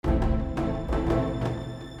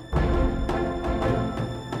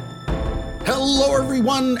Hello,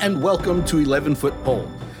 everyone, and welcome to 11-Foot Pole,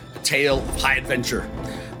 a tale of high adventure.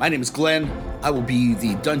 My name is Glenn. I will be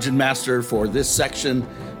the dungeon master for this session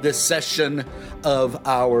of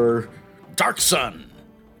our Dark Sun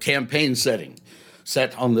campaign setting,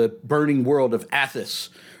 set on the burning world of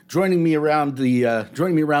Athos. Joining me around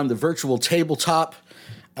the virtual tabletop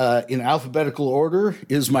in alphabetical order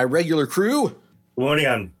is my regular crew. Good morning,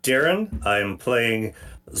 I'm Darren. I'm playing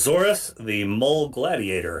Zorus, the Mole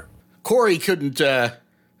Gladiator. Corey couldn't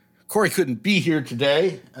be here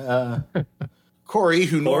today. Corey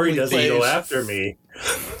doesn't go after me.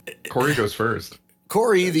 Corey goes first.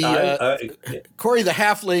 Corey, the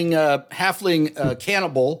halfling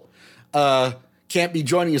cannibal, can't be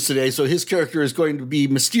joining us today. So his character is going to be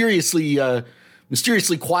mysteriously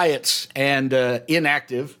quiet and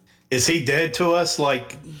inactive. Is he dead to us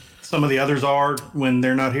like some of the others are when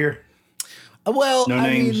they're not here? Well, no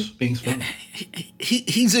names being spoken.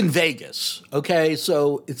 He's in Vegas, okay?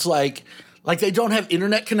 So it's like they don't have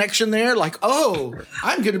internet connection there. Like, oh,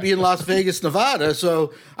 I'm going to be in Las Vegas, Nevada,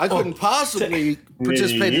 so I couldn't possibly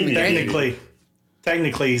participate in the game.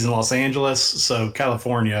 Technically, he's in Los Angeles, so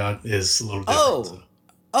California is a little different.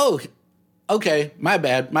 Oh, okay. My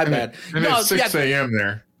bad. And it's 6 a.m.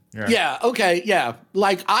 there. Yeah. Okay. Yeah.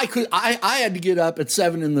 Like I had to get up at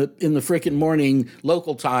 7 in the frickin' morning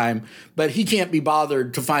local time, but he can't be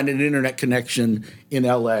bothered to find an internet connection in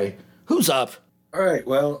LA. Who's up? All right.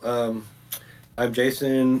 Well, I'm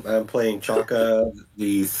Jason. I'm playing Chaka,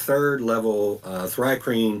 the 3rd level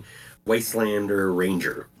Thrycreen Wastelander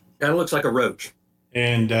Ranger. Kind of looks like a roach.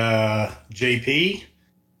 And JP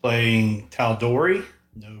playing Taldori.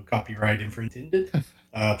 No copyright infringement intended.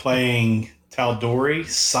 Playing Taldori,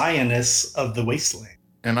 Scioness of the Wasteland.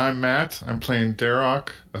 And I'm Matt. I'm playing Darok,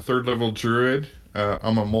 a 3rd level druid.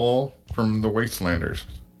 I'm a mole from the Wastelanders.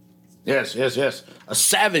 Yes. A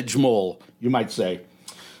savage mole, you might say.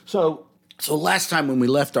 So last time when we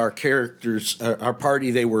left our characters, our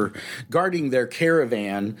party, they were guarding their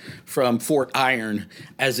caravan from Fort Iron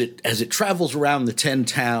as it travels around the 10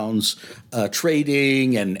 towns,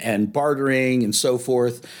 trading and bartering and so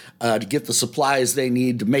forth to get the supplies they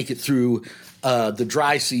need to make it through the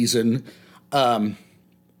dry season. I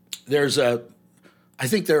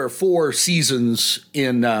think there are 4 seasons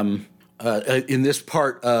in this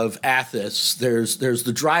part of Athos. There's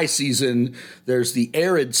the dry season, there's the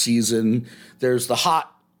arid season, there's the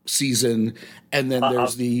hot season, and then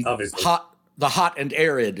there's the hot and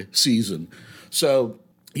arid season. So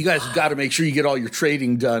you guys have got to make sure you get all your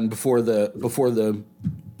trading done before the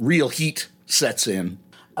real heat sets in.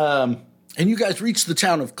 And you guys reached the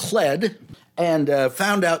town of Cled and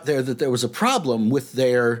found out there that there was a problem with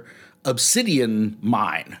their obsidian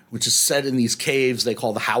mine, which is set in these caves they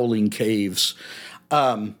call the Howling Caves.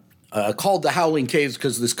 Called the Howling Caves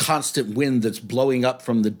because this constant wind that's blowing up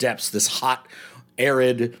from the depths, this hot,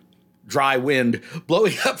 arid, dry wind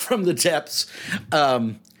blowing up from the depths,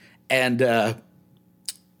 and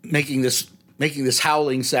making this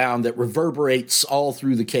howling sound that reverberates all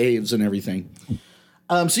through the caves and everything.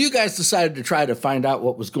 So you guys decided to try to find out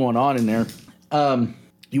what was going on in there.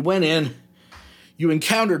 You went in. You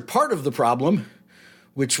encountered part of the problem,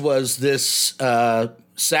 which was this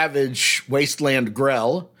savage wasteland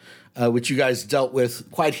grell, which you guys dealt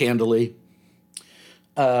with quite handily.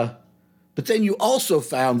 But then you also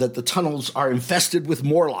found that the tunnels are infested with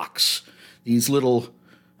Morlocks, these little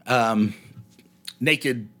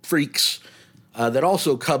naked freaks that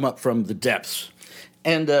also come up from the depths.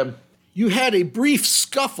 And you had a brief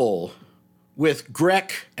scuffle with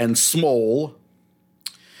Grek and Smole,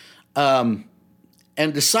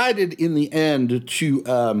 and decided in the end to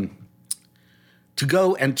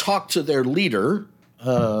go and talk to their leader.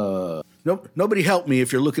 Nobody help me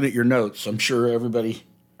if you're looking at your notes. I'm sure everybody.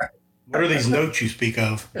 What are these notes you speak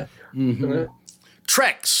of? Mm-hmm.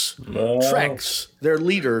 Trex, their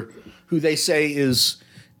leader, who they say is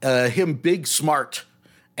him big smart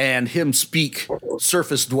and him speak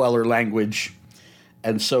surface dweller language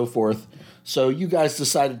and so forth. So you guys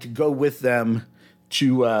decided to go with them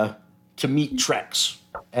to meet Trex,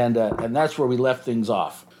 and that's where we left things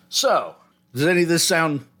off. So, does any of this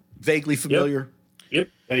sound vaguely familiar? Yep.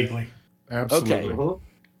 Vaguely. Absolutely. Okay.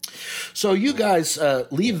 So you guys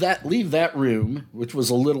leave that room, which was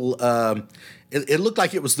a little. It looked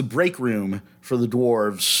like it was the break room for the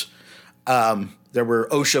dwarves. There were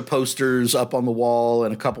OSHA posters up on the wall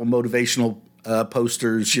and a couple of motivational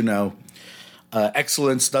posters.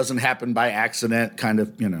 Excellence doesn't happen by accident, kind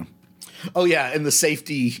of. Oh yeah, and the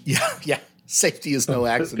safety. Yeah. Safety is no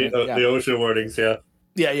accident. The OSHA warnings. Yeah.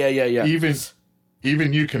 Yeah.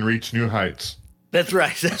 Even you can reach new heights. That's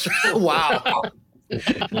right. Wow.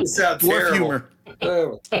 You sound Dwarf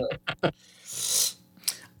terrible.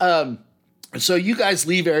 humor. So you guys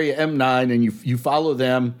leave area M9 and you follow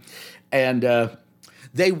them, and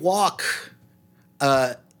they walk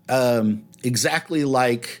exactly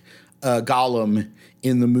like Gollum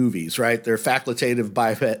in the movies, right? They're facultative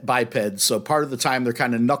bipeds, so part of the time they're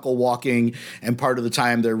kind of knuckle walking, and part of the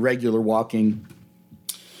time they're regular walking.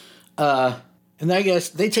 And I guess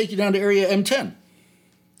they take you down to area M10.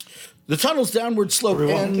 The tunnel's downward slope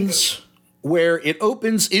ends where it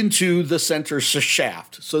opens into the center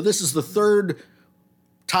shaft. So this is the third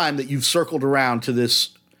time that you've circled around to this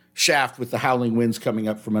shaft with the howling winds coming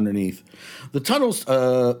up from underneath. The tunnel's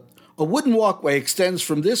a wooden walkway extends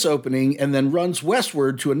from this opening and then runs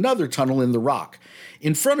westward to another tunnel in the rock.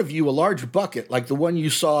 In front of you, a large bucket like the one you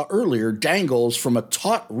saw earlier dangles from a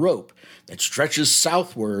taut rope that stretches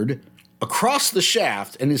southward across the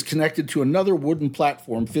shaft and is connected to another wooden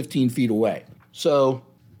platform 15 feet away. So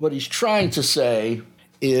what he's trying to say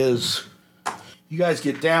is, you guys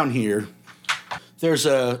get down here. There's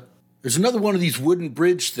another one of these wooden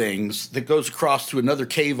bridge things that goes across to another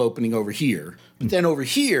cave opening over here. But then over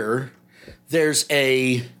here, it's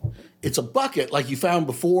a bucket like you found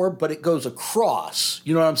before, but it goes across.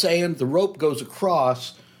 You know what I'm saying? The rope goes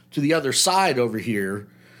across to the other side over here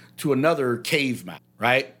to another cave mouth,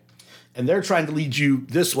 right? And they're trying to lead you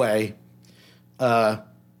this way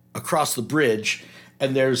across the bridge.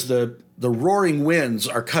 And there's the roaring winds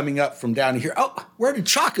are coming up from down here. Oh, where did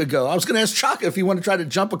Chaka go? I was going to ask Chaka if you want to try to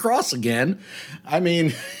jump across again. I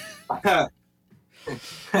mean...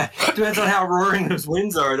 Depends on how roaring those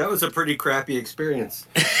winds are. That was a pretty crappy experience,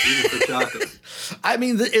 even for Chaka. I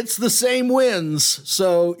mean, it's the same winds.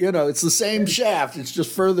 So, it's the same shaft. It's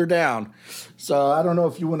just further down. So I don't know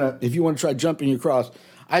if you want to try jumping across.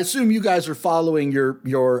 I assume you guys are following your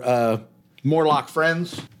Morlock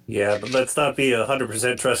friends. Yeah, but let's not be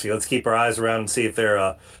 100% trusty. Let's keep our eyes around and see if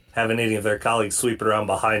they're having any of their colleagues sweeping around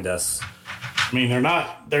behind us. I mean, they're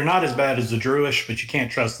not as bad as the Druish, but you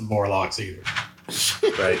can't trust the Morlocks either.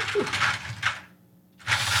 Right.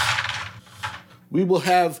 We will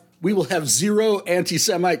have zero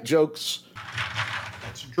anti-Semite jokes.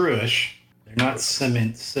 That's Druish. They're not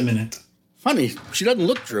Seminent. Funny, she doesn't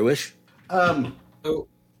look Druish. Darren,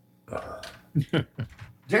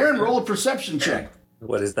 roll a perception check.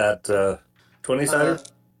 What is that, 20-sided?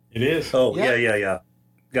 It is. Oh, yeah. Yeah.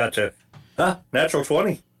 Gotcha. Huh? Natural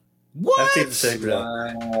 20. What? That seems safe.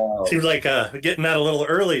 Wow. Seems like getting that a little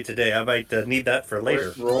early today. I might need that for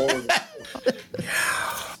later.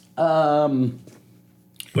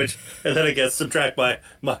 Which, and then I guess subtract my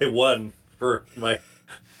 1 for my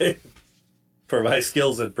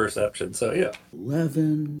skills and perception. So yeah.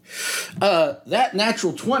 11. That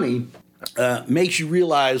natural 20 makes you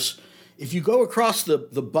realize if you go across the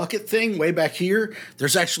bucket thing way back here,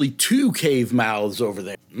 there's actually 2 cave mouths over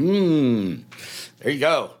there. There you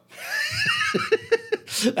go.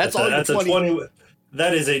 That's all. That's 20.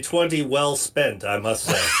 That is a 20 well spent, I must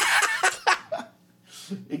say.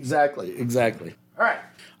 Exactly. All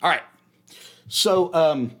right.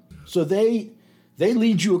 So they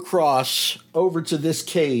lead you across over to this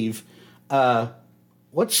cave.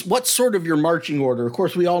 What's sort of your marching order? Of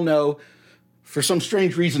course, we all know, for some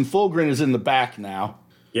strange reason, Fulgrin is in the back now.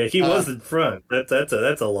 Yeah, he was in front. That's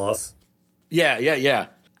a loss. Yeah.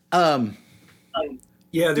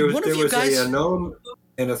 Yeah, there was guys... a gnome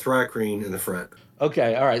and a Thrycreen in the front.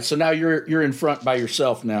 Okay, all right. So now you're in front by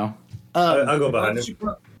yourself now. I'll go behind him.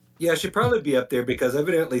 Yeah, should probably be up there because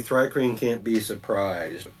evidently Thrycreen can't be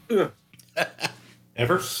surprised.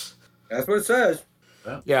 Ever? That's what it says.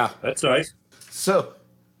 Yeah. That's nice. So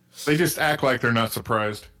They just act like they're not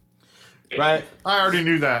surprised. right. I already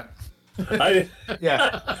knew that.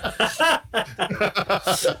 Yeah.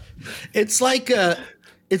 It's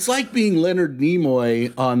like being Leonard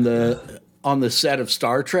Nimoy on the set of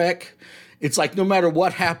Star Trek. It's like no matter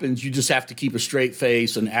what happens, you just have to keep a straight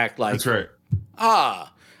face and act like, That's right.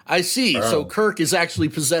 I see. Oh. So Kirk is actually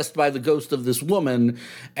possessed by the ghost of this woman,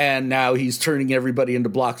 and now he's turning everybody into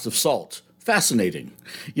blocks of salt. Fascinating.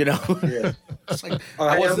 Yeah. It's like, Oh,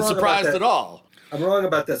 I hey, wasn't I'm wrong surprised about at that. all. I'm wrong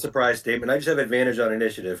about that surprise statement. I just have advantage on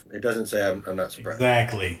initiative. It doesn't say I'm not surprised.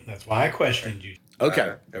 Exactly. That's why I questioned you.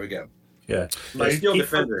 Okay. There we go. Yeah. My steel keep,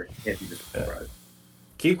 defender can't be surprised.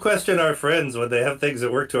 keep questioning our friends when they have things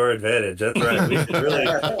that work to our advantage. That's right.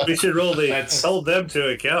 We should hold them to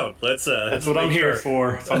account. That's what I'm here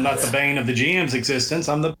for. If I'm not the bane of the GM's existence,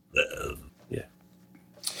 I'm the... Yeah.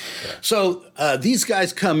 So these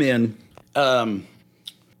guys come in. Why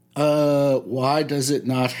does it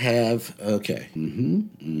not have? Okay.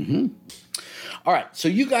 All right, so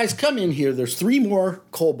you guys come in here. There's 3 more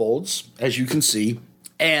kobolds, as you can see,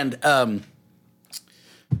 and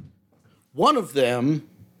one of them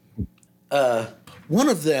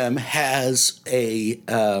has a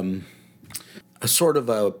sort of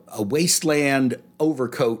a wasteland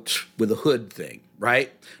overcoat with a hood thing,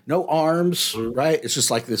 right? No arms, right? It's just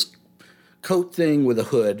like this coat thing with a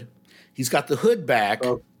hood. He's got the hood back,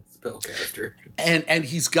 spellcaster, and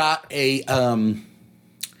he's got a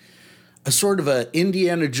sort of a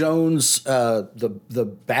Indiana Jones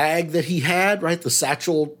the bag that he had, right? The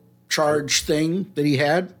satchel charge thing that he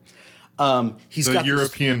had. He's the got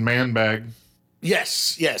European man bag.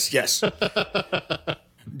 Yes.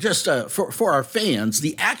 Just for our fans,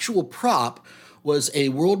 the actual prop was a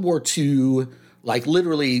World War II, like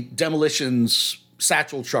literally demolitions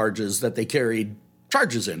satchel charges that they carried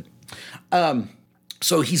charges in.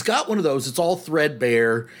 So he's got one of those. It's all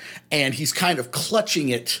threadbare, and he's kind of clutching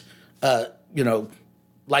it,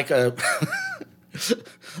 like a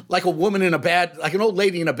like a woman in like an old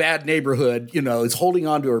lady in a bad neighborhood, is holding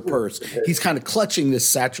onto her purse. He's kind of clutching this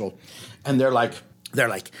satchel, and they're like,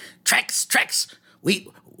 Trex, we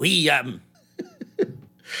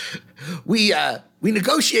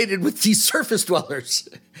negotiated with these surface dwellers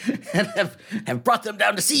and have brought them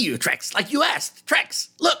down to see you, Trex, like you asked. Trex,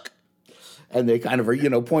 look. And they kind of are,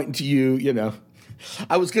 pointing to you,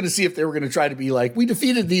 I was going to see if they were going to try to be like, we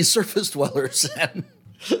defeated these surface dwellers and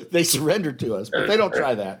they surrendered to us, but they don't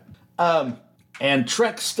try that. And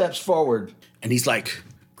Trex steps forward and he's like,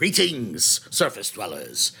 greetings, surface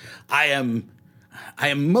dwellers. I am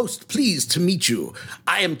most pleased to meet you.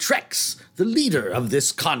 I am Trex, the leader of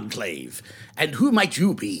this conclave. And who might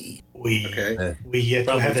you be? We yet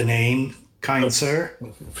to have a name, kind sir.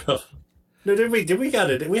 No, did we got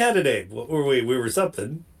it? We had a name. What were we? We were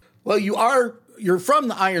something. Well, you're from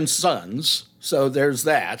the Iron Sons, so there's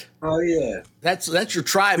that. Oh yeah, that's your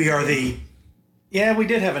tribe. We did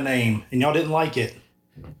have a name, and y'all didn't like it.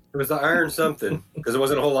 It was the Iron something because there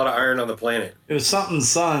wasn't a whole lot of iron on the planet. It was something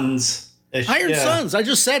Sons. Iron Sons. I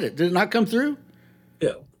just said it. Did it not come through?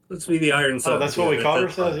 Yeah, let's be the Iron Sons. Oh, that's what we called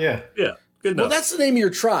ourselves. Yeah. Good enough. Well, that's the name of your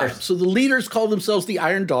tribe. So the leaders call themselves the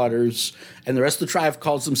Iron Daughters, and the rest of the tribe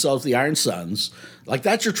calls themselves the Iron Sons. Like,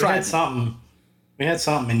 that's your tribe. We had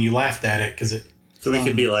something, and you laughed at it because it. So we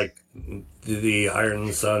could be like the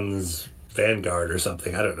Iron Sons Vanguard or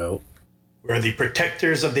something. I don't know. We're the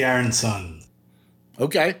protectors of the Iron Sun.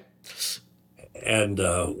 Okay. And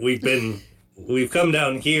we've come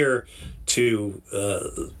down here to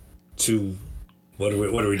what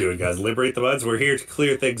are we doing, guys? Liberate the mines. We're here to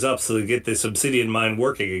clear things up so we get this obsidian mine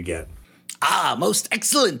working again. Ah, most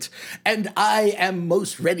excellent. And I am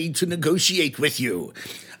most ready to negotiate with you.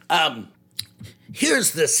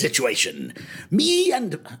 Here's the situation. Me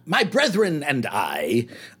and my brethren and I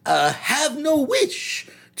have no wish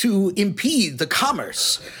to impede the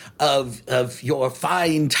commerce of your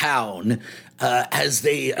fine town as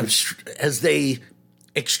they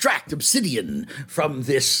extract obsidian from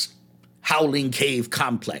this howling cave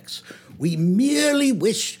complex. We merely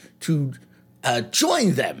wish to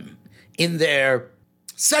join them in their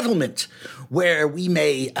settlement where we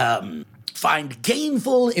may find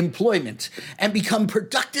gainful employment and become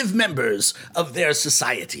productive members of their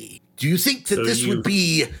society. Do you think that this would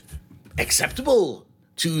be acceptable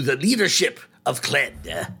to the leadership of Cled?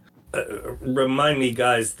 Remind me,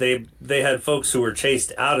 guys, they had folks who were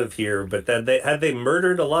chased out of here, but then had they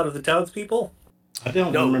murdered a lot of the townspeople? I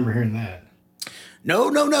don't remember hearing that.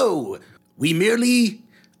 No. We merely,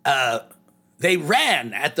 they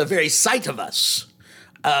ran at the very sight of us.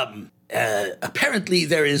 Apparently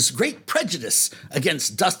there is great prejudice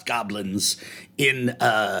against dust goblins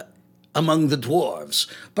among the dwarves.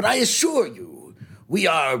 But I assure you, we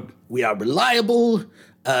are reliable.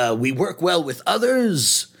 We work well with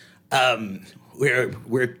others. We're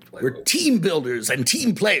team builders and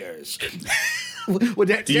team players.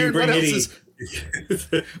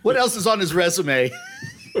 What else is on his resume?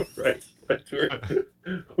 Right.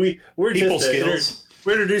 We're people just skills.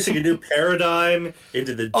 We're introducing a new paradigm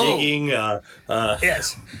into the digging.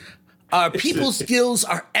 Yes. Our people skills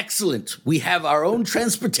are excellent. We have our own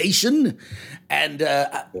transportation, and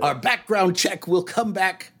our background check will come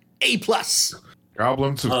back A+.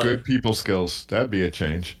 Goblins with good people skills. That'd be a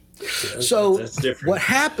change. So what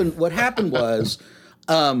happened was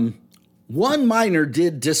one miner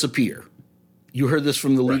did disappear. You heard this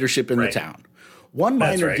from the leadership in the town. One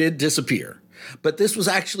miner did disappear. But this was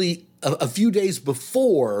actually a few days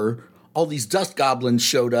before all these dust goblins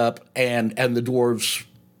showed up and the dwarves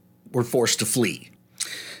were forced to flee.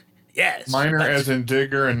 Yes. Miner as in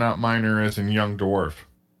digger and not miner as in young dwarf.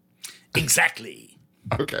 Exactly.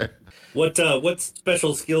 Okay. What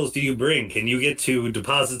special skills do you bring? Can you get to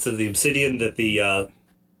deposits of the obsidian that the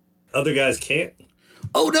other guys can't?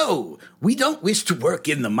 Oh no, we don't wish to work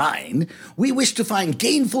in the mine. We wish to find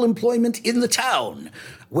gainful employment in the town,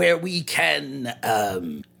 where we can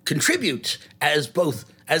contribute as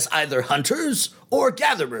either hunters or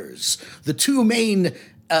gatherers, the two main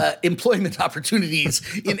employment opportunities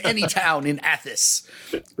in any town in Athos.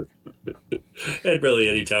 And really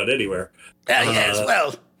any town anywhere.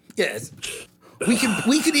 Yes. We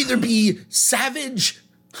can either be savage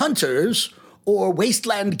hunters or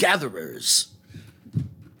wasteland gatherers.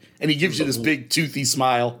 And he gives you this big toothy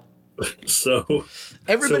smile. So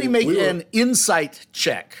everybody make an insight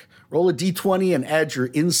check. Roll a d20 and add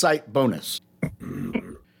your insight bonus.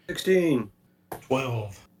 16.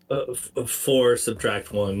 12. 4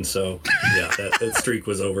 subtract 1, so yeah, that streak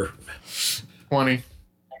was over. 20.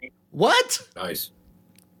 What? Nice.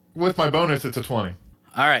 With my bonus, it's a 20.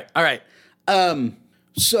 All right.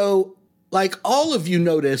 So, like, all of you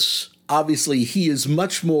notice, obviously, he is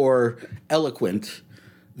much more eloquent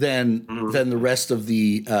than the rest of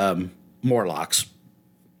the Morlocks.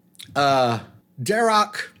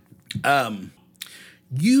 Darroch,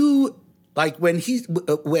 you, like, when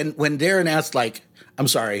Darren asked, like, I'm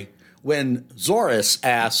sorry, when Zorus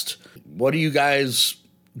asked, what are you guys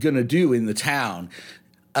gonna do in the town?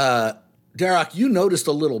 Darroch, you noticed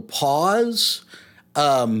a little pause,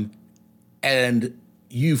 and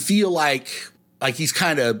you feel like he's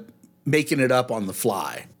kind of making it up on the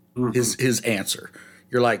fly. His answer.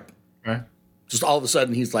 You're like, Okay. just all of a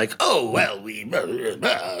sudden he's like, oh well,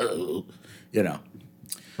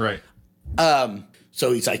 Right.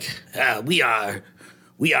 So he's like, we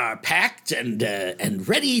are packed and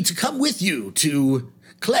ready to come with you to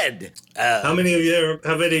Cled. How many of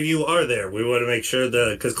you are there? We want to make sure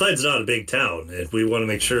because Cled's not a big town, and we want to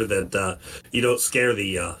make sure that you don't scare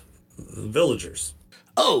the villagers.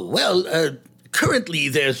 Oh, well, currently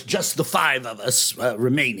there's just the 5 of us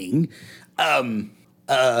remaining.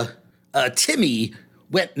 Timmy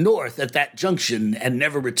went north at that junction and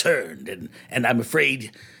never returned, and I'm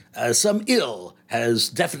afraid some ill has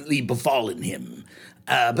definitely befallen him.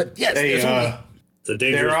 But yes, there's only... It's a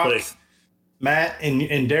dangerous place. Matt,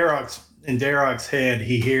 in Darroch's head,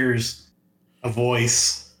 he hears a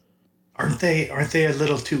voice. Aren't they a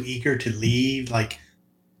little too eager to leave? Like,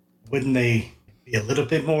 wouldn't they be a little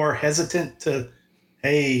bit more hesitant to,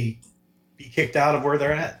 be kicked out of where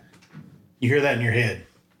they're at? You hear that in your head.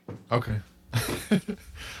 Okay.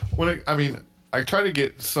 I try to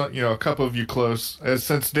get a couple of you close,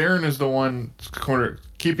 since Darren is the one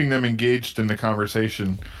keeping them engaged in the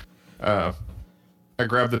conversation. I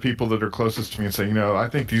grab the people that are closest to me and say, I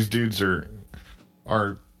think these dudes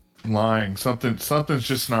are lying. Something's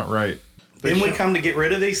just not right. Didn't we come to get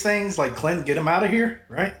rid of these things? Like Clint, get them out of here,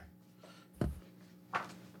 right?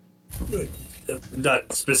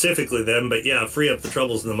 Not specifically them, but yeah, free up the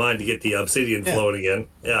troubles in the mind to get the obsidian flowing again.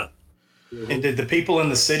 Yeah. And did the people in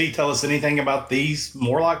the city tell us anything about these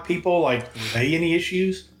Morlock people? Like, were they any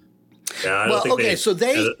issues? Yeah, I don't think so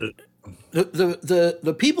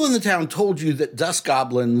the people in the town told you that dust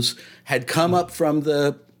goblins had come up from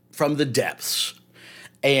the depths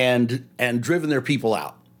and driven their people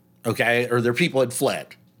out, okay? Or their people had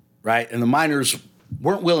fled, right? And the miners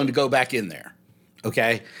weren't willing to go back in there,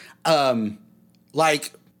 okay?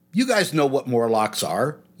 Like, you guys know what Morlocks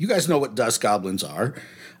are. You guys know what dust goblins are.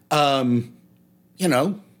 They're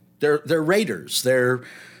raiders. They're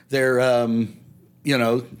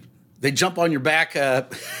they jump on your back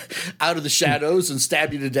out of the shadows and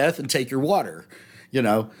stab you to death and take your water,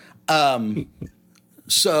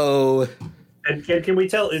 So. And can we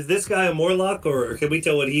tell, is this guy a Morlock, or can we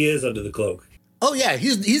tell what he is under the cloak? Oh yeah,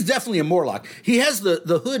 he's definitely a Morlock. He has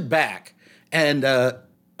the hood back, and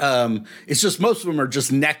it's just most of them are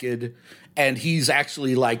just naked, and he's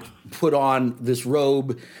actually like put on this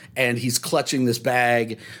robe, and he's clutching this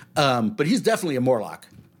bag. But he's definitely a Morlock.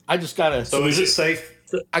 I just gotta. So is it safe?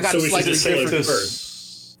 I got slightly different.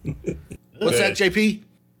 What's that, JP?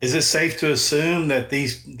 Is it safe to assume that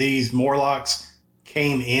these Morlocks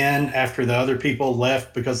came in after the other people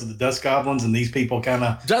left because of the dust goblins, and these people kind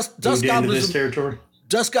of dust goblins into this territory?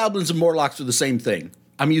 Dust goblins and Morlocks are the same thing.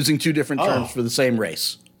 I'm using 2 different terms for the same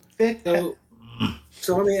race. So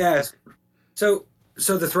let me ask. So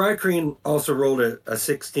the Thrycreen also rolled a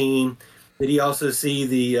 16. Did he also see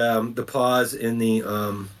the pause in the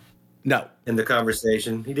No. In the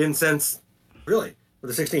conversation? He didn't sense, really, with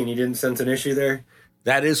the 16, he didn't sense an issue there?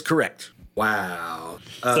 That is correct. Wow.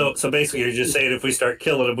 So basically you're just saying if we start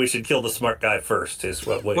killing him, we should kill the smart guy first, is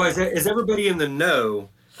what we... Well, is everybody in the know,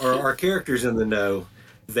 or are characters in the know,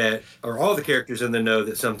 that are all the characters in the know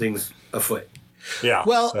that something's afoot. Yeah.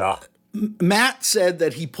 Well, yeah. Matt said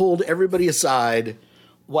that he pulled everybody aside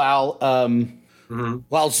while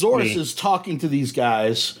Zoris is talking to these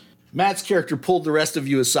guys. Matt's character pulled the rest of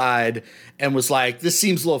you aside and was like, "This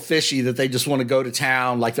seems a little fishy that they just want to go to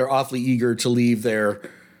town, like they're awfully eager to leave there."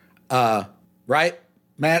 Right,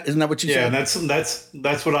 Matt? Isn't that what you said? Yeah,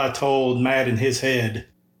 that's what I told Matt in his head,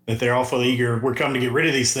 that they're awfully eager. We're coming to get rid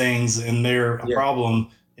of these things, and they're a problem,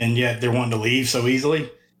 and yet they're wanting to leave so easily.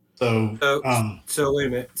 So wait a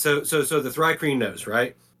minute. So the Thrycreen knows,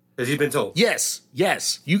 right? Because he's been told. Yes.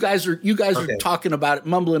 You guys are talking about it,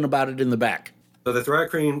 mumbling about it in the back. So the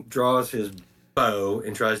Thrycreen draws his bow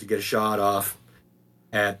and tries to get a shot off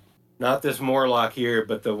at not this Morlock here,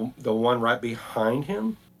 but the one right behind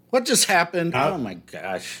him. What just happened? Oh my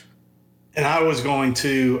gosh! And I was going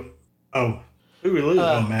to. Oh, who we lose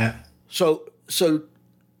on, Matt? So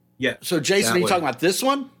yeah. So Jason, are you talking about this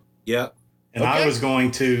one? Yeah. And I was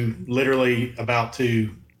going to literally about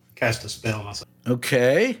to cast a spell myself.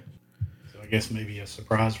 Okay. So I guess maybe a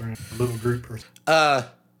surprise round, a little group person.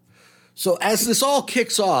 So as this all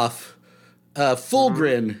kicks off,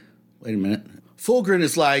 Fulgrin, wait a minute. Fulgrin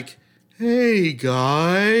is like, "Hey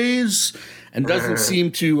guys," and doesn't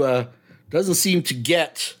seem to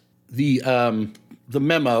get the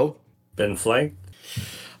memo. Been flanked.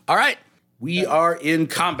 All right, we are in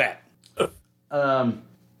combat. Does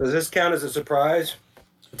this count as a surprise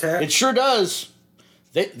attack? It sure does.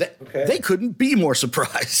 They couldn't be more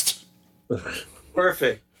surprised.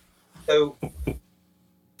 Perfect.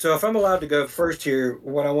 So if I'm allowed to go first here,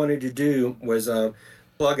 what I wanted to do was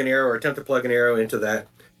plug an arrow or attempt to plug an arrow into that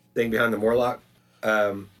thing behind the Morlock.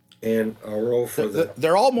 And I'll roll for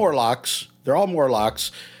They're all Morlocks.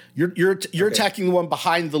 You're attacking the one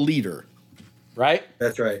behind the leader, right?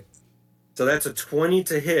 That's right. So that's a 20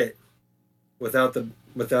 to hit without the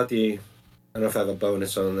I don't know if I have a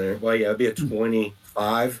bonus on there. Well, yeah, it'd be a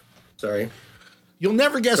 25. Sorry. You'll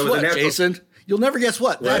never guess what, Jason. You'll never guess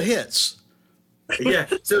what. That hits. Yeah,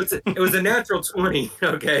 so it was a natural 20,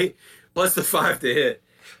 okay? Plus the 5 to hit.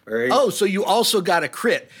 All right. Oh, so you also got a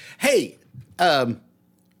crit. Hey,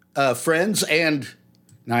 friends, and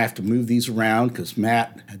now I have to move these around because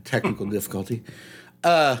Matt had technical difficulty.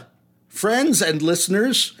 Friends and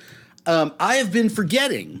listeners, I have been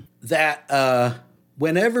forgetting that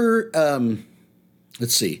whenever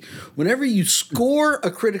you score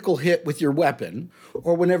a critical hit with your weapon,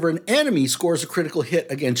 or whenever an enemy scores a critical hit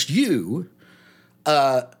against you,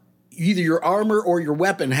 either your armor or your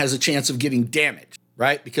weapon has a chance of getting damaged,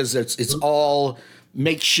 right? Because it's all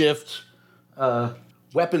makeshift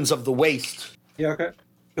weapons of the waist. Yeah, okay.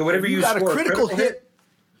 So whenever you got score a critical hit,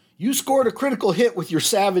 you scored a critical hit with your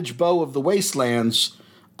Savage Bow of the Wastelands,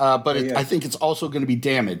 but I think it's also going to be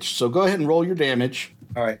damaged. So go ahead and roll your damage.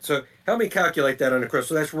 All right. So help me calculate that on a critical.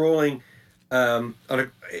 So that's rolling all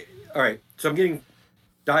right. So I'm getting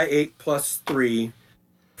die 8 plus 3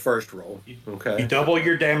 first roll. Okay. You double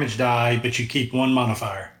your damage die, but you keep one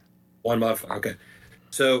modifier. One modifier. Okay.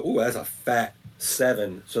 So, that's a fat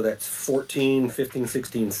 7. So that's 14, 15,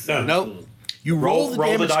 16, 17. Nope. You roll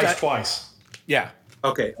the dice twice. Yeah.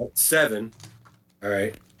 Okay. 7. All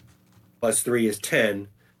right. Plus 3 is 10.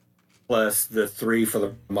 Plus the 3 for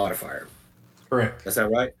the modifier. Correct. That's that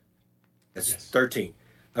right? That's 13.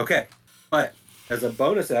 Okay. But as a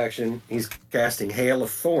bonus action, he's casting Hail of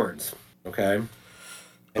Thorns. Okay.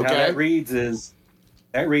 And how that reads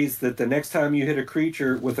that the next time you hit a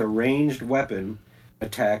creature with a ranged weapon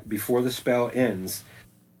attack before the spell ends,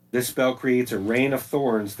 this spell creates a rain of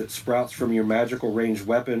thorns that sprouts from your magical ranged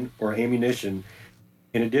weapon or ammunition.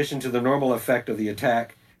 In addition to the normal effect of the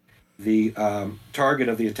attack, the target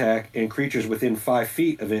of the attack and creatures within 5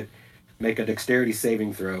 feet of it make a dexterity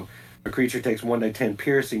saving throw. A creature takes 1d10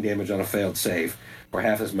 piercing damage on a failed save, or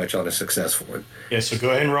half as much on a successful one. Yeah, so go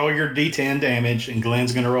ahead and roll your d10 damage, and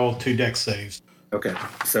Glenn's going to roll 2 dex saves. Okay,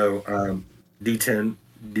 so d10,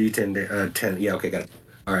 10. Yeah, okay, got it.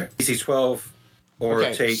 All right. DC 12, or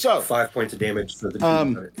take 5 points of damage for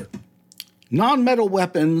the non-metal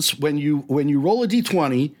weapons, when you roll a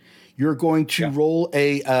d20, you're going to roll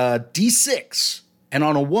a d6, and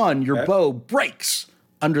on a 1, your bow breaks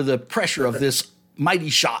under the pressure of this mighty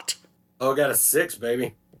shot. Oh, I got a 6,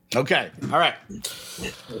 baby. Okay, all right.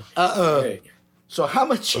 So how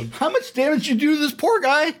much damage you do to this poor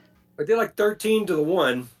guy? I did like 13 to the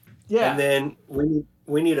 1. Yeah, and then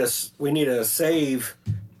we need a save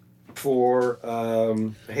for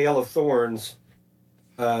Hail of Thorns.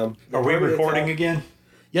 Are we recording again?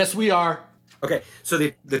 Yes, we are. Okay, so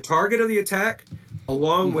the target of the attack,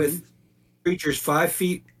 along with creatures 5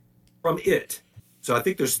 feet from it. So I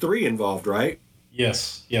think there's 3 involved, right?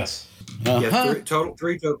 Yes. Yeah,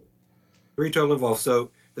 three total involved.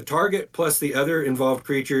 So the target plus the other involved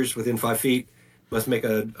creatures within 5 feet must make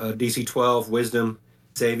a DC 12 Wisdom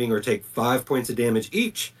saving or take 5 points of damage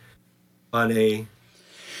each on a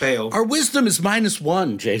fail. Our wisdom is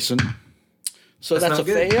 -1, Jason. So that's a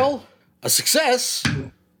good. fail, a success,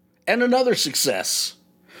 and another success.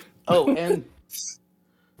 Oh, and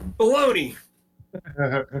Baloney.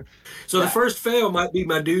 So the first fail might be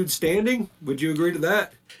my dude standing. Would you agree to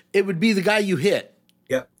that? it would be the guy you hit.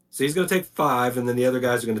 Yep. So he's going to take 5, and then the other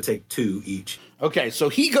guys are going to take 2 each. Okay, so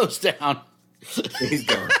he goes down. He's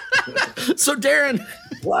gone. So Darren,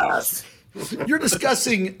 Blast. you're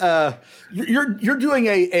discussing. You're doing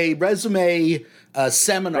a resume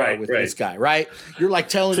seminar with this guy, right? You're like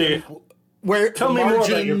telling him where. Tell me more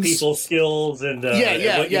about your people skills and what you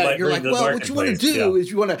might You're bring like, to the well, what you want to marketplace." do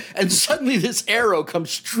is you want to, and suddenly this arrow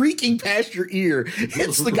comes streaking past your ear,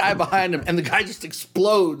 hits the guy behind him, and the guy just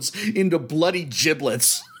explodes into bloody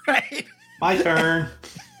giblets. Right? My turn.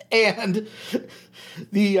 And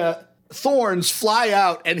the thorns fly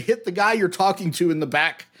out and hit the guy you're talking to in the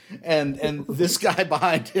back, and this guy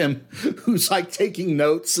behind him who's like taking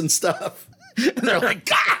notes and stuff. And they're like,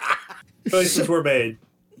 "Gah!" Choices were made.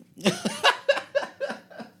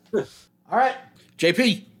 All right,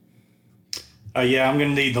 JP. Yeah, I'm going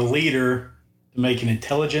to need the leader to make an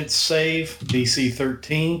intelligence save, DC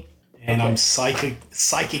 13, and I'm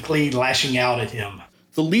psychically lashing out at him.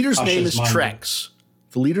 The leader's Tasha's name is mind. Trex.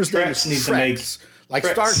 The leader's name Trex is needs to Trex. Like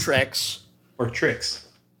Trex. Star Trek's. Or tricks.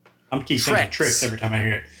 I'm keep thinking Trex. tricks every time I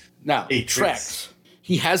hear it. Now, Hey, Trex.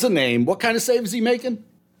 He has a name. What kind of save is he making?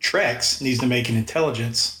 Trex needs to make an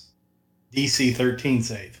intelligence DC 13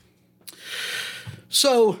 save.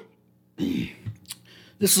 So, this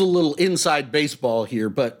is a little inside baseball here,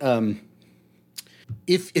 but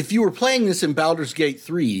if you were playing this in Baldur's Gate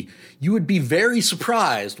 3, you would be very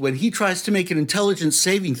surprised when he tries to make an intelligence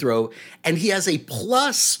saving throw and he has a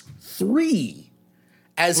 +3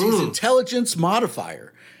 as his intelligence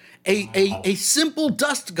modifier. A simple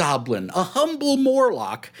dust goblin, a humble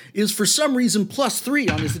Morlock, is for some reason +3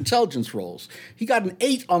 on his intelligence rolls. He got an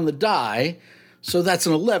 8 on the die, so that's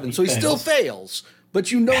an 11. So he still fails. But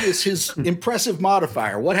you notice his impressive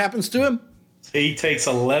modifier. What happens to him? He takes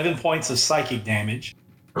 11 points of psychic damage.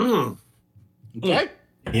 Okay.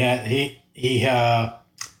 Yeah, he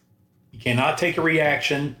cannot take a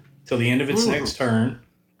reaction till the end of its next turn.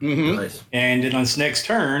 Nice. And in its next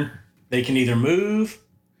turn, they can either move,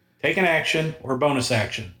 take an action, or bonus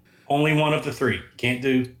action. Only one of the 3. Can't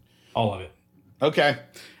do all of it. Okay.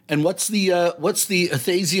 And what's the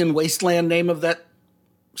Athasian wasteland name of that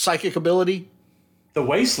psychic ability? The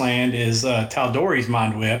Wasteland is Taldori's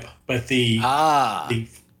Mind Whip, but the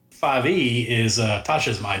 5e is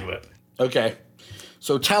Tasha's Mind Whip. Okay.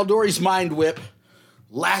 So Taldori's Mind Whip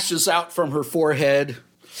lashes out from her forehead.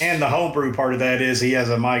 And the homebrew part of that is he has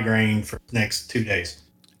a migraine for the next 2 days.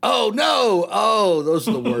 Oh, no. Oh, those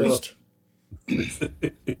are the worst.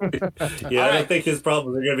 Yeah, I don't think his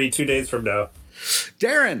problems are going to be 2 days from now.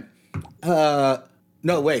 Darren.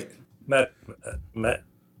 No, wait. Matt.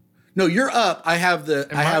 No, you're up. I have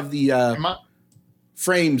the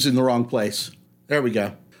frames in the wrong place. There we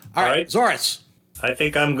go. All right, Zoris. I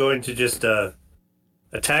think I'm going to just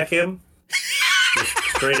attack him. Just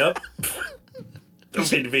straight up. Don't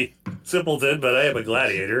mean to be simpleton, but I am a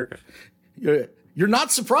gladiator. You're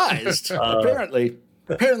not surprised, apparently.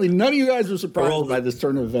 Apparently, none of you guys are surprised by this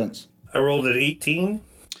turn of events. I rolled an 18.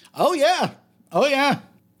 Oh, yeah.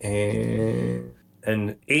 And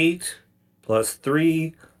an 8 plus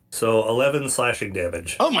 3, so 11 slashing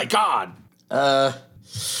damage. Oh, my God. I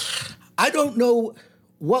don't know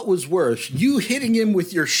what was worse. You hitting him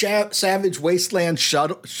with your Savage Wasteland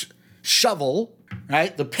shovel,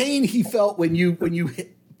 right? The pain he felt when you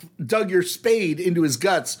dug your spade into his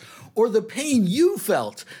guts, or the pain you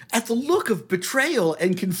felt at the look of betrayal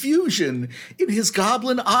and confusion in his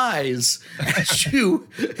goblin eyes as you...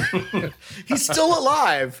 He's still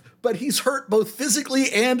alive, but he's hurt both physically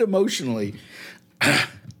and emotionally.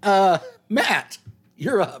 Matt,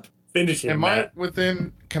 you're up. Finish him, Matt.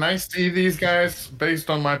 Can I see these guys based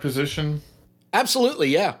on my position? Absolutely,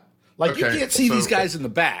 yeah. Like, you Okay, can't see so- these guys in the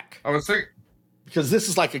back I was thinking. because this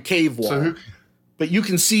is like a cave wall. So But you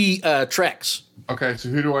can see Trex. Okay, so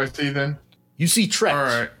who do I see then? You see Trex. All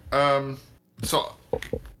right. So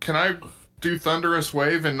can I do Thunderous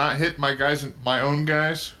Wave and not hit my own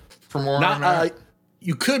guys from where I'm at?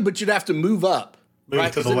 You could, but you'd have to move up. Move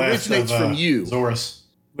right? to the 'Cause it left originates of from you. Zoris.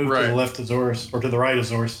 Move to Right. the left of Zoris, or to the right of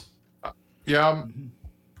Zoris. Yeah,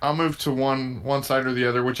 I'll move to one side or the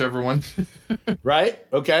other, whichever one. Right?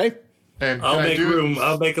 Okay. And I'll can I make do- room.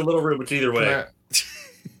 I'll make a little room. It's either way.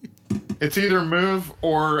 It's either move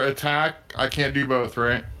or attack. I can't do both,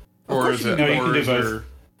 right? Or is it? No, you can do is both. there-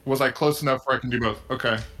 was I close enough where I can do both?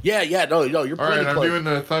 Okay. Yeah, no, you're All plenty right, I'm close. doing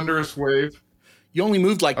the thunderous wave. You only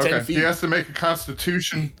moved like 10 Okay. feet. He has to make a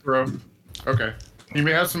Constitution throw. Okay. He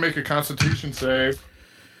may have to make a Constitution save.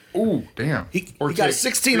 Ooh, damn. He Or got a take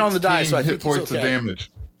 16 on the die, so I hit think he's points okay. of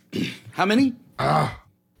damage. How many?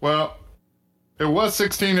 Well, it was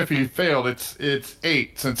 16 if he failed. It's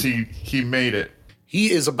 8 since he made it. He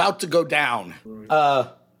is about to go down.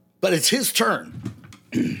 But it's his turn.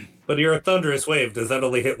 But you're a thunderous wave. Does that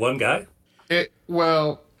only hit one guy?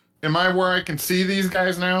 Well, am I where I can see these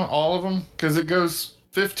guys now? All of them? Because it goes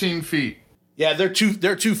 15 feet. Yeah, they're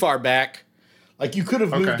too far back. Like you could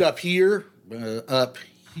have moved up here, but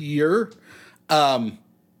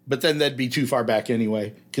then that'd be too far back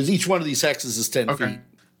anyway. Because each one of these hexes is 10 feet.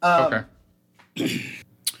 Okay.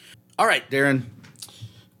 All right, Darren.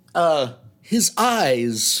 His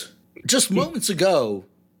eyes, just moments ago,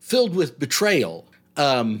 filled with betrayal,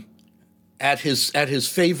 at his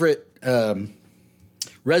favorite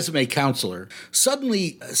resume counselor,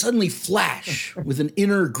 suddenly flash with an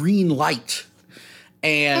inner green light,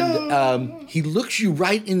 and he looks you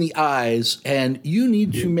right in the eyes, and you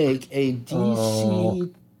need to make a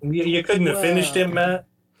DC. You couldn't have finished him, Matt?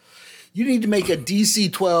 You need to make a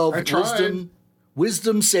DC 12 I tried.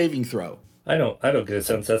 wisdom saving throw. I don't get a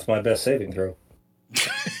sense that's my best saving throw.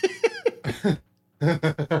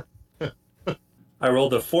 I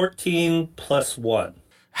rolled a 14 plus 1.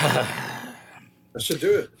 I should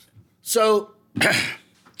do it. So,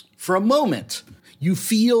 for a moment, you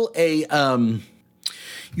feel a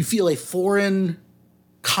foreign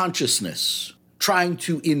consciousness trying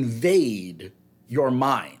to invade your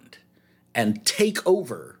mind and take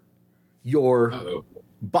over your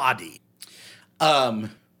body.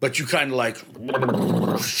 But you kind of like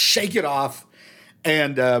shake it off,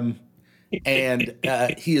 and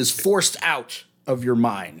he is forced out of your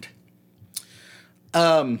mind.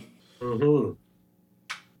 Oh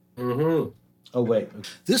wait,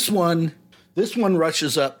 this one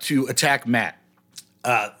rushes up to attack Matt.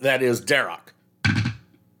 That is Darroch.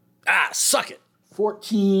 Suck it.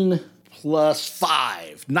 14 plus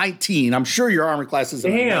 5, 19. I'm sure your armor class is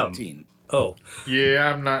 19. Oh,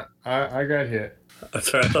 Yeah, I'm not. I got hit.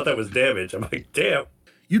 sorry. I thought that was damage. I'm like, damn.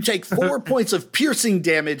 You take 4 points of piercing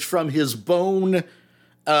damage from his bone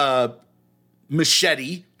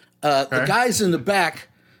machete. The guys in the back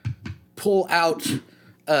pull out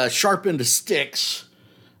sharpened sticks.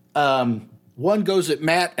 One goes at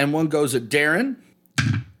Matt and one goes at Darren.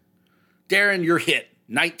 Darren, you're hit.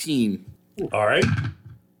 19. All right.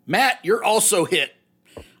 Matt, you're also hit.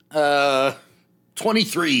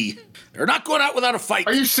 23. They're not going out without a fight.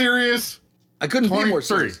 Are you serious? I couldn't be more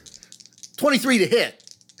 23. serious. 23 to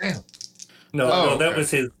hit. Damn. No, that okay.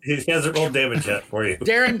 was his. He hasn't rolled damage yet for you.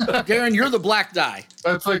 Darren, you're the black die.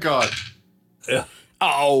 That's like God. Yeah.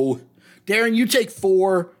 Oh, Darren, you take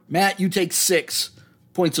 4. Matt, you take 6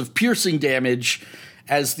 points of piercing damage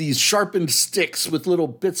as these sharpened sticks with little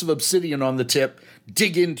bits of obsidian on the tip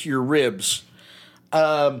dig into your ribs.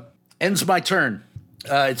 Ends my turn.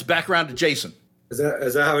 It's back around to Jason. Is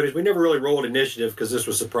that how it is? We never really rolled initiative because this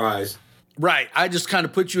was surprise. Right. I just kind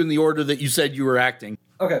of put you in the order that you said you were acting.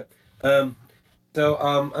 Okay. So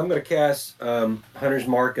I'm going to cast Hunter's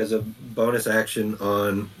Mark as a bonus action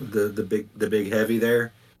on the big heavy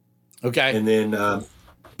there, Okay. and then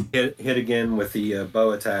hit again with the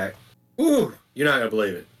bow attack. Ooh, you're not going to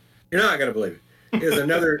believe it. You're not going to believe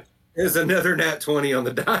it. Here's another nat 20 on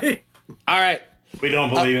the die. All right. We don't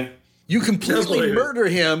believe it. You completely believe it. murder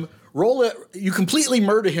him. Roll a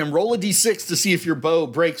d6 to see if your bow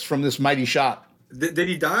breaks from this mighty shot. Did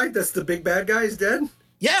he die? That's the big bad guy. He's dead.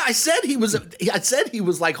 Yeah, I said he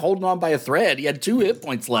was like holding on by a thread. He had 2 hit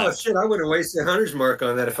points Oh left. shit! I would have wasted Hunter's Mark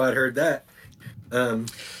on that if I'd heard that. I'm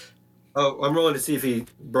rolling to see if he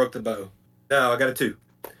broke the bow. No, I got a 2.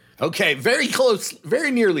 Okay, very close,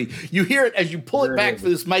 very nearly. You hear it as you pull it back for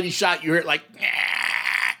this mighty shot. You hear it like,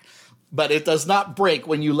 but it does not break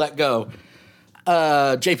when you let go.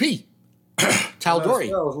 JP,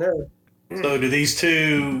 Tal'Dorei. So do these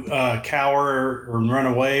two cower or run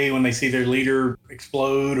away when they see their leader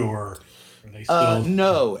explode, or are they still?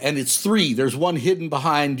 No, and it's 3. There's one hidden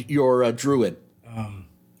behind your druid.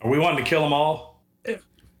 Are we wanting to kill them all?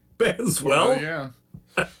 As well. Yeah.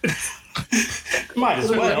 Might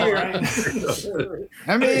as well, right?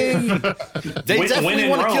 I mean, they When definitely in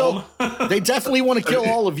want to Rome. kill. They definitely want to kill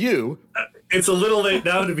all of you. It's a little late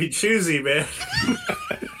now to be choosy, man.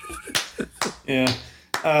 Yeah.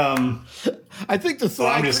 I think the I'm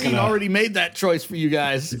Thrive just Queen gonna- already made that choice for you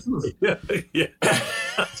guys. yeah.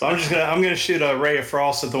 So I'm gonna shoot a ray of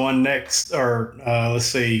frost at the one next, or let's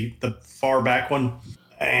see, the far back one,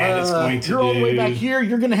 and it's going to. You're all the way back here.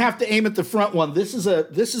 You're going to have to aim at the front one. This is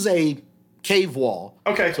a cave wall.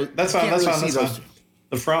 Okay, so that's fine. That's fine.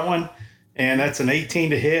 The front one, and that's an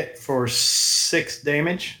 18 to hit for 6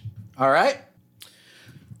 damage. All right.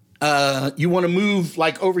 You want to move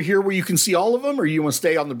like over here where you can see all of them, or you want to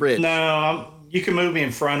stay on the bridge? No, you can move me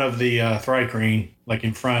in front of the Thrycreen, like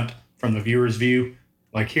in front from the viewer's view.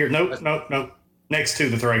 Like here. Nope. Next to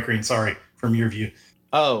the Thrycreen, sorry, from your view.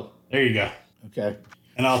 Oh. There you go. Okay.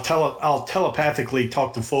 And I'll telepathically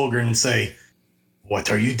talk to Fulgrim and say, "What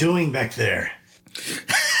are you doing back there?"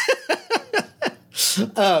 It's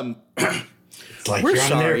like we're you're on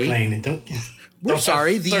sorry. an airplane and don't. We're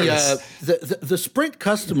sorry. The Sprint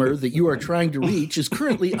customer that you are trying to reach is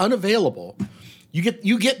currently unavailable.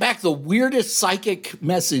 You get back the weirdest psychic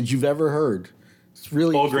message you've ever heard. It's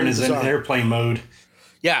really Fulgrim is in airplane mode.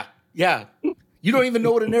 Yeah. You don't even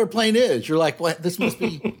know what an airplane is. You're like, what? This must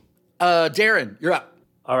be. Darren, you're up.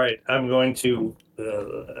 All right, I'm going to.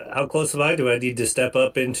 How close am I? Do I need to step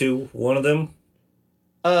up into one of them?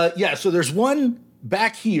 Yeah. So there's one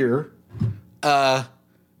back here that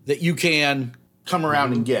you can come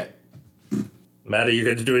around and get. Matt, are you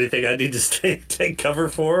going to do anything I need to take cover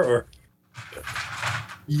for, or?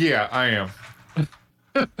 Yeah, I am.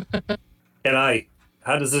 Can I?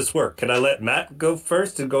 How does this work? Can I let Matt go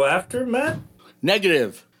first and go after Matt?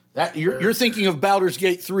 Negative. That you're thinking of Baldur's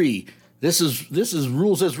Gate 3. This is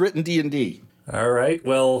rules as written D&D. All right.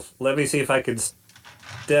 Well, let me see if I can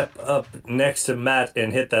step up next to Matt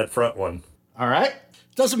and hit that front one. All right.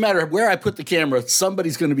 Doesn't matter where I put the camera.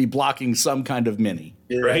 Somebody's going to be blocking some kind of mini.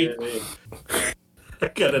 Right? I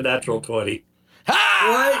got a natural 20.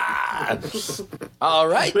 Ha! All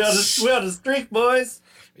right. We on a streak, boys.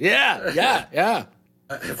 Yeah.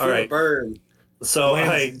 All right. Burn. So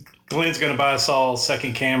Glenn's going to buy us all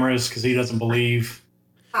second cameras because he doesn't believe.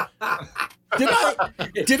 Did I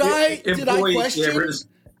question? Cameras.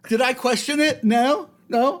 Did I question it? No.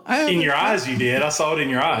 I haven't. In your eyes, you did. I saw it in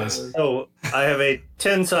your eyes. So I have a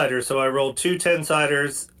 10-sider, so I rolled 2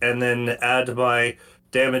 10-siders and then add my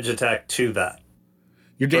damage attack to that.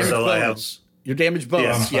 Your damage So I bonus. Your damage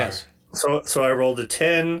bonus. Yes. So I rolled a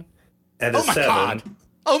 10 and a 7. God.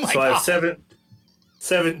 Oh my so god. I have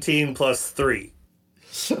 17 plus 3.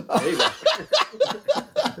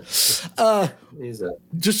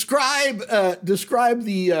 Describe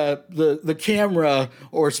the camera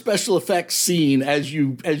or special effects scene as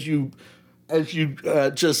you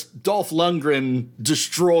just Dolph Lundgren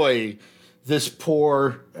destroy this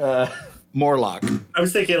poor Morlock. I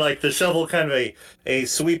was thinking like the shovel kind of a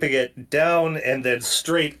sweeping it down and then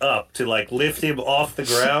straight up to like lift him off the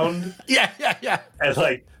ground. Yeah. And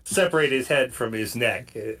like separate his head from his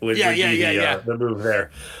neck. Would be the move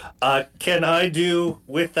there. Can I do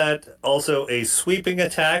with that also a sweeping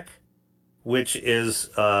attack, which is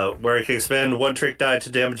where I can expend 1 trick die to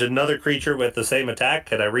damage another creature with the same attack?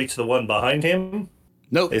 Can I reach the one behind him?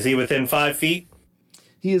 Nope. Is he within 5 feet?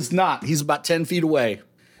 He is not. He's about 10 feet away.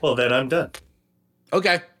 Well, then I'm done.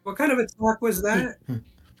 Okay. What kind of attack was that?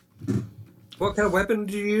 What kind of weapon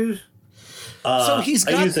did you use? So he's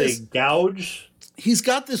got I use a gouge. He's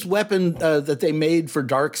got this weapon that they made for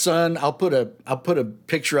Dark Sun. I'll put a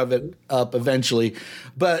picture of it up eventually,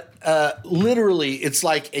 but literally it's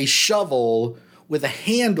like a shovel with a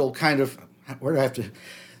handle kind of. Where do I have to?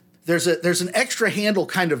 There's an extra handle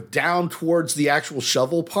kind of down towards the actual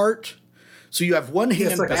shovel part. So you have one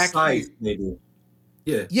hand like back. a scythe, maybe.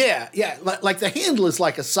 Yeah. Like the handle is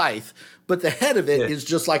like a scythe, but the head of it is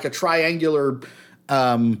just like a triangular,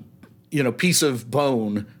 piece of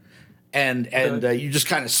bone. And you just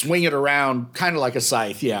kind of swing it around, kind of like a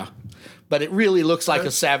scythe, yeah. But it really looks like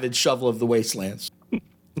a savage shovel of the wastelands.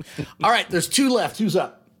 All right, there's 2 left. Who's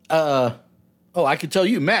up? I could tell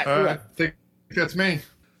you, Matt. I think that's me.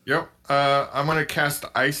 Yep. I'm going to cast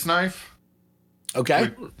Ice Knife. Okay.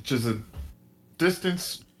 Which is a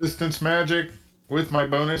distance magic. With my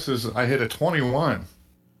bonuses, I hit a 21.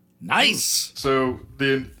 Nice. So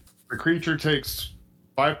the creature takes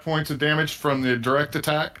 5 points of damage from the direct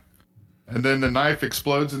attack. And then the knife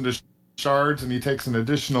explodes into shards, and he takes an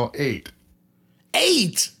additional 8.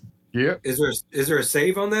 8? Yep. Is there a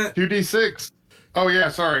save on that? 2d6. Oh yeah,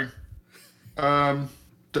 sorry. I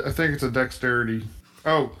think it's a dexterity.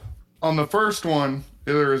 Oh, on the first one,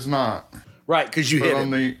 there is not. Right, because you hit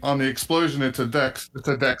it. On the explosion, it's a dex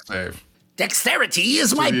save. Dexterity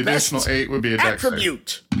is So my the best additional 8 would be a dex save.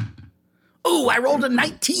 attribute. Ooh, I rolled a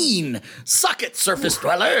 19. Suck it, surface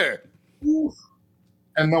dweller.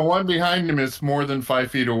 And the one behind him is more than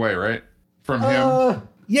 5 feet away, right? From him?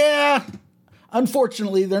 Yeah.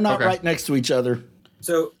 Unfortunately, they're not right next to each other.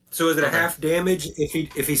 So is it a half damage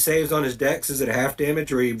if he saves on his dex? Is it a half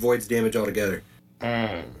damage, or he avoids damage altogether?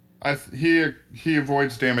 He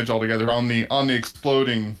avoids damage altogether on the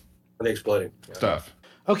exploding. On the exploding stuff.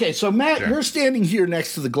 Okay, so Matt, you're standing here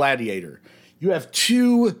next to the gladiator. You have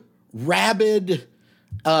two rabid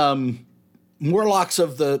Morlocks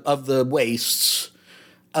of the wastes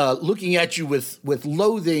looking at you with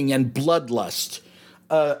loathing and bloodlust.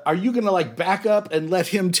 Are you gonna like back up and let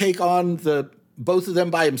him take on both of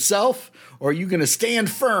them by himself, or are you gonna stand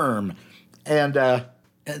firm and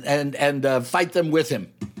fight them with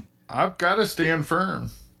him? I've got to stand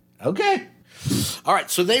firm. Okay. All right,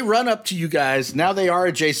 so they run up to you guys. Now they are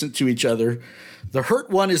adjacent to each other. The hurt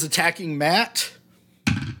one is attacking Matt.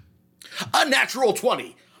 A natural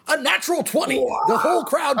 20. A natural 20. Wow. The whole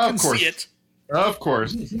crowd can see it. Of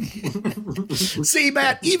course. See,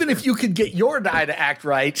 Matt, even if you could get your die to act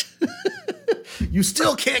right, you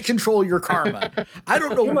still can't control your karma. I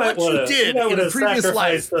don't know what you did in a previous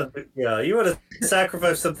life. Yeah, you want to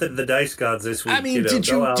sacrifice something to the dice gods this week. I mean, did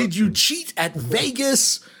you cheat at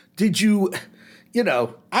Vegas? Did you,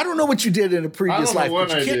 I don't know what you did in a previous life.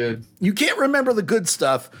 What I did. You can't remember the good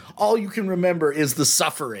stuff. All you can remember is the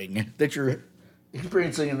suffering that you're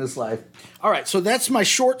experiencing in this life. All right, so that's my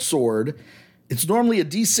short sword. It's normally a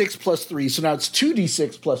d6 plus 3, so now it's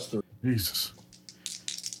 2d6 plus 3. Jesus.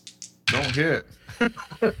 Don't hit.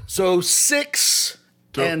 So 6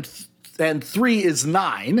 and 3 is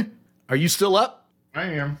 9. Are you still up? I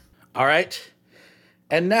am. All right.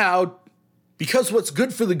 And now, because what's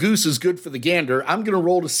good for the goose is good for the gander, I'm going to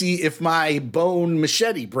roll to see if my bone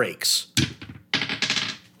machete breaks.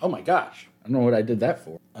 Oh my gosh. I don't know what I did that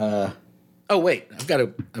for. Oh wait, I've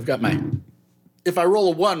got my... If I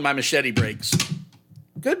roll a 1, my machete breaks.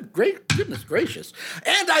 Goodness gracious.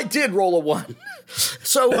 And I did roll a 1.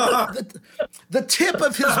 So the tip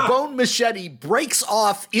of his bone machete breaks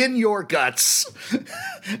off in your guts.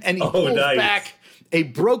 And he pulls back a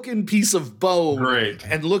broken piece of bone. Great.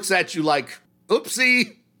 And looks at you like,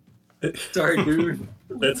 oopsie. Sorry, dude.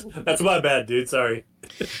 That's my bad, dude. Sorry.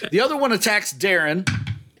 The other one attacks Darren.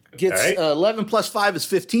 Gets 11 plus 5 is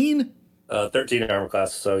 15. 13 armor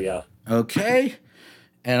class, so yeah. Okay.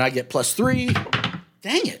 And I get plus 3.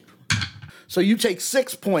 Dang it. So you take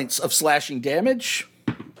 6 points of slashing damage,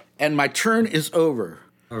 and my turn is over.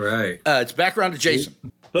 All right. It's back around to Jason.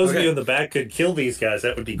 Those of you in the back could kill these guys.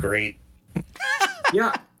 That would be great.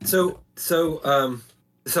 Yeah. So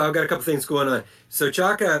I've got a couple things going on. So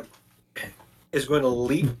Chaka is going to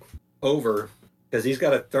leap over because he's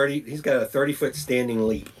got a 30-foot standing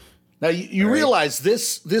leap. Now you realize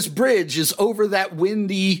this bridge is over that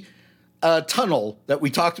windy tunnel that we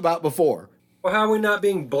talked about before. Well, how are we not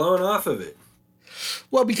being blown off of it?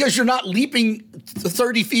 Well, because you're not leaping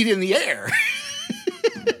 30 feet in the air.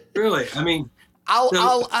 Really? I mean,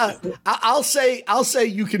 I'll say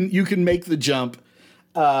you can make the jump.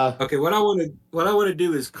 Okay, what I want to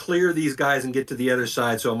do is clear these guys and get to the other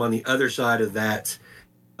side, so I'm on the other side of that.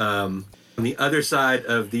 On the other side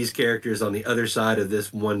of these characters, on the other side of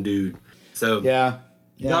this one dude. So yeah.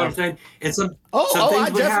 You know what I'm saying? And I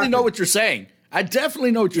definitely know what you're saying. I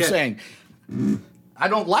definitely know what you're saying. I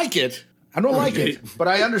don't like it. But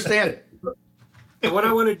I understand it. And what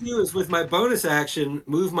I want to do is, with my bonus action,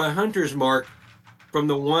 move my hunter's mark from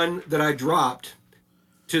the one that I dropped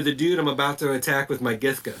to the dude I'm about to attack with my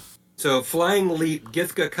Githka. So flying leap,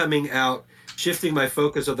 Githka coming out, shifting my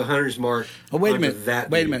focus of the hunter's mark. Oh, wait a minute.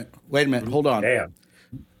 Wait a minute. Hold on. Damn.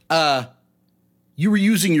 You were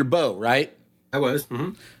using your bow, right? I was.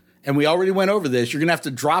 Mm-hmm. And we already went over this. You're going to have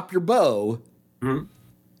to drop your bow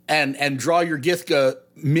and draw your Githka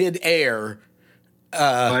mid-air.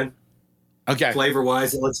 Fine. Okay.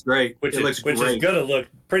 Flavor-wise, it looks great. Which is going to look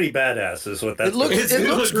pretty badass is what that's it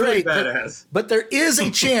looks really great, badass. But there is a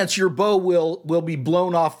chance your bow will be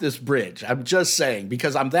blown off this bridge. I'm just saying,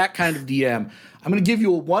 because I'm that kind of DM. I'm going to give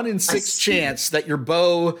you a 1 in 6 chance that your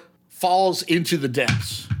bow falls into the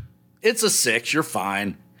depths. It's a 6. You're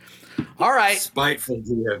fine. All right. Spiteful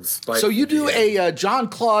DM. So you do a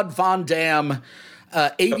Jean-Claude Van Damme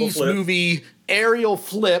 80s movie aerial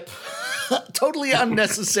flip. Totally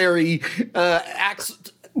unnecessary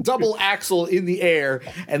double axle in the air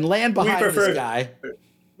and land behind this guy.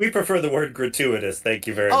 We prefer the word gratuitous. Thank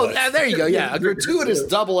you very much. Oh, there you go. Yeah, a gratuitous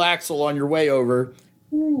double axle on your way over.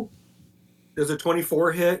 Does a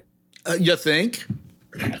 24 hit? You think?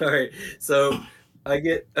 All right. So I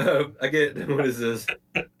get what is this?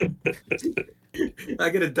 I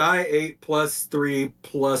get a die 8 plus 3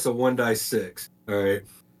 plus a 1 die 6. All right.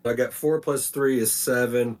 I got 4 plus 3 is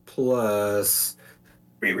 7 plus.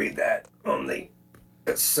 Reread that only.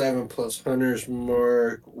 That's 7 plus Hunter's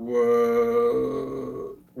Mark.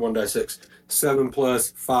 1d6. 7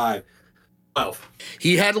 plus 5. 12.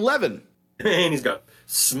 He had 11. And he's got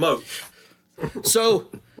smoke. So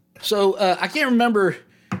I can't remember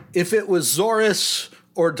if it was Zoris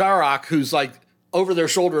or Darok who's like over their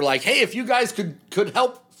shoulder, like, "Hey, if you guys could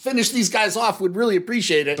help finish these guys off, would really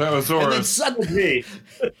appreciate it." That was Zoris.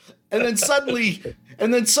 And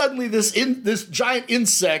then suddenly this giant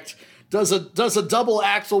insect does a double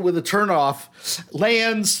axle with a turnoff,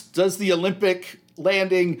 lands, does the Olympic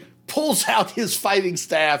landing, pulls out his fighting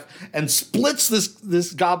staff, and splits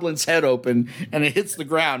this goblin's head open, and it hits the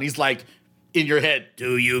ground. He's like, in your head,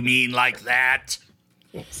 "Do you mean like that?"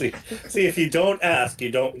 See, if you don't ask,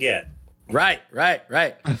 you don't get. Right.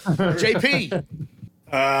 JP.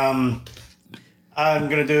 I'm going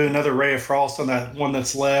to do another Ray of Frost on that one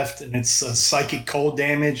that's left, and it's psychic cold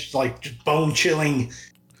damage, like just bone chilling,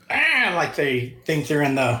 like they think they're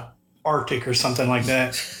in the Arctic or something like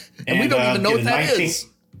that. And we don't even know what that is.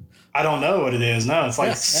 I don't know what it is. No, it's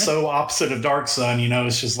like so opposite of Dark Sun,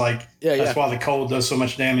 It's just like, that's why the cold does so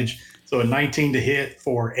much damage. So a 19 to hit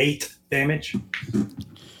for 8 damage.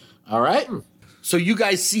 All right. So you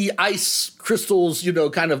guys see ice crystals,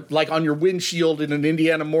 kind of like on your windshield in an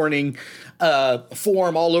Indiana morning,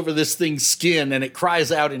 form all over this thing's skin, and it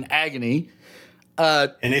cries out in agony.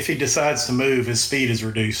 And if he decides to move, his speed is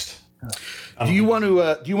reduced. Do you want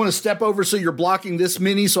to step over so you're blocking this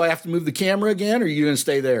mini, so I have to move the camera again, or are you going to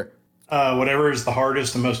stay there? Whatever is the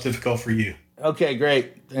hardest and most difficult for you. Okay,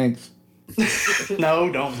 great. Thanks.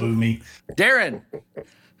 No, don't move me. Darren,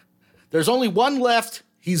 there's only one left.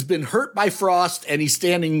 He's been hurt by frost, and he's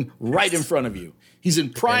standing right in front of you. He's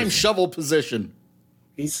in prime shovel position.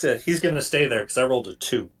 He's going to stay there because I rolled a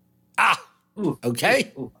 2.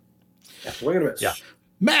 Okay. Yeah, wait a minute. Yeah.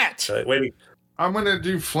 Matt. Waiting. I'm going to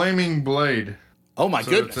do Flaming Blade. Oh, my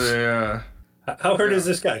goodness. How hurt is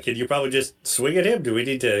this guy? Can you probably just swing at him? Do we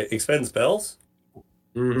need to expend spells?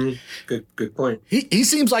 Mm-hmm. Good point. He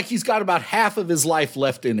seems like he's got about half of his life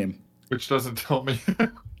left in him. Which doesn't tell me.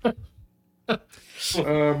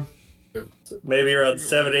 Maybe around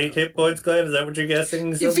 7-8 hit points, Glenn. Is that what you're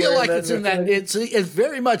guessing? You feel like it's in that. It's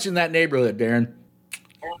very much in that neighborhood, Darren.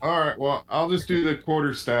 All right. Well, I'll just do the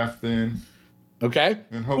quarterstaff then. Okay.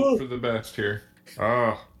 And hope for the best here.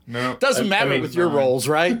 Oh no! Doesn't matter with your rolls,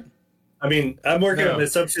 right? I mean, I'm working on the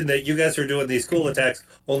assumption that you guys are doing these cool attacks.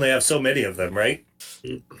 Only have so many of them, right?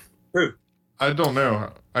 True. I don't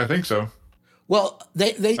know. I think so. Well,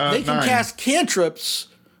 they can 9. cast cantrips.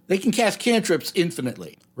 They can cast cantrips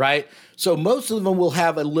infinitely, right? So most of them will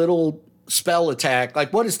have a little spell attack.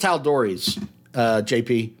 Like, what is Taldori's,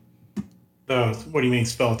 JP? What do you mean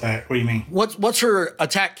spell attack? What do you mean? What's her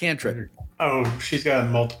attack cantrip? Oh, she's got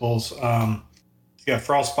multiples. She's got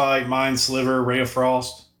Frostbite, Mind Sliver, Ray of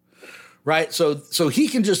Frost. Right. So she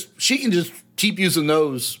can just keep using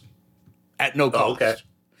those at no cost. Okay.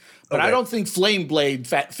 But I don't think Flame Blade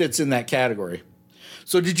fits in that category.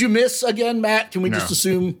 So did you miss again, Matt? Can we just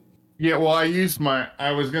assume? Yeah, well, I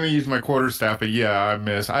was going to use my quarterstaff, but yeah, I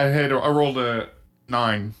missed. I rolled a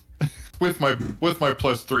 9. With my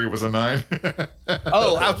 +3 was a 9.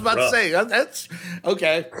 Oh, I was about to say that's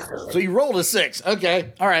okay. So you rolled a 6.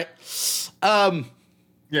 Okay. All right.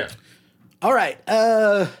 Yeah. All right.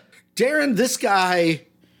 Darren, this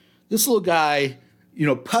little guy,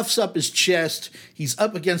 puffs up his chest. He's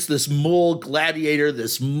up against this mole gladiator,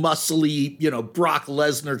 this muscly, Brock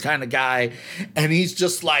Lesnar kind of guy. And he's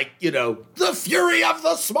just like, the fury of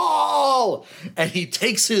the small. And he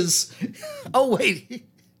takes his,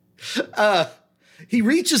 he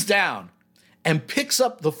reaches down and picks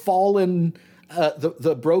up the fallen,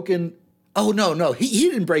 the broken. Oh, no. He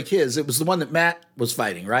didn't break his. It was the one that Matt was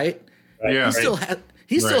fighting, right? Yeah.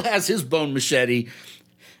 He still has his bone machete.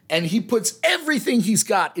 And he puts everything he's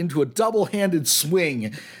got into a double-handed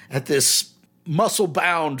swing at this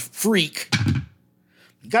muscle-bound freak.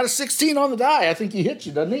 He got a 16 on the die. I think he hit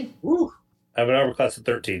you, doesn't he? Woo. I have an armor class of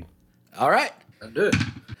 13. All right. That'll do it.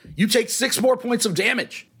 You take 6 more points of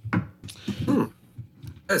damage.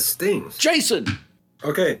 That stings. Jason.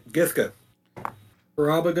 Okay, Githka.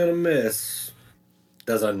 Probably gonna miss.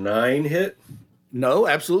 Does a 9 hit? No,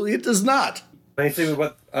 absolutely it does not. Let me see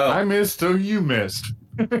what. Oh, I missed, so you missed.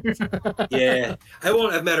 yeah. I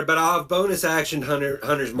won't have mattered, but I'll have bonus action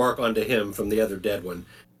Hunter's Mark onto him from the other dead one.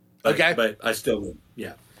 Okay. But I still,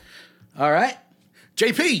 yeah. All right.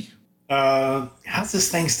 JP. How's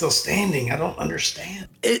this thing still standing? I don't understand.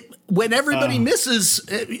 When everybody misses,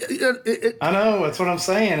 I know, that's what I'm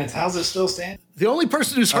saying. How's it still standing? The only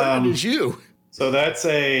person who's hurting is you. So that's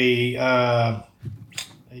a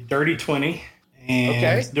dirty 20,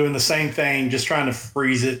 And it's doing the same thing, just trying to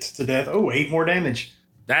freeze it to death. Oh, 8 more damage.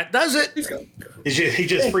 That does it. He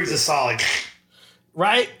just freezes solid.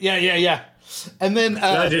 Right? Yeah. And then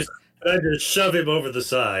I just shove him over the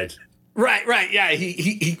side. Right. Yeah.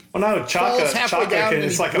 He well, no, Chaka is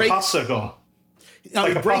like a popsicle. No,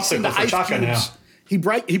 like he breaks into ice cubes. Now.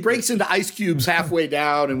 He breaks into ice cubes halfway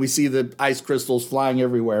down, and we see the ice crystals flying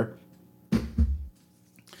everywhere.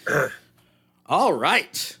 All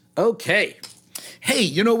right. Okay. Hey,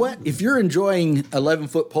 you know what? If you're enjoying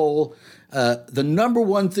 11-foot pole, the number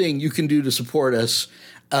one thing you can do to support us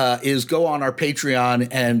is go on our Patreon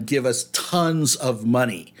and give us tons of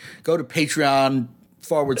money. Go to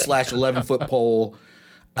Patreon/11-foot pole.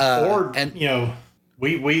 We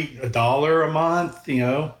 $1 a month,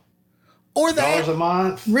 or that $1 a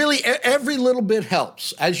month. Really, every little bit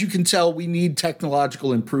helps. As you can tell, we need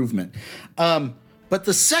technological improvement. But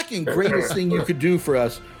the second greatest thing you could do for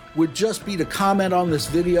us would just be to comment on this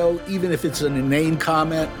video, even if it's an inane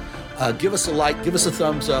comment. Give us a like, give us a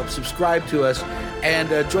thumbs up, subscribe to us, and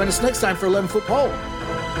join us next time for 11-Foot Pole.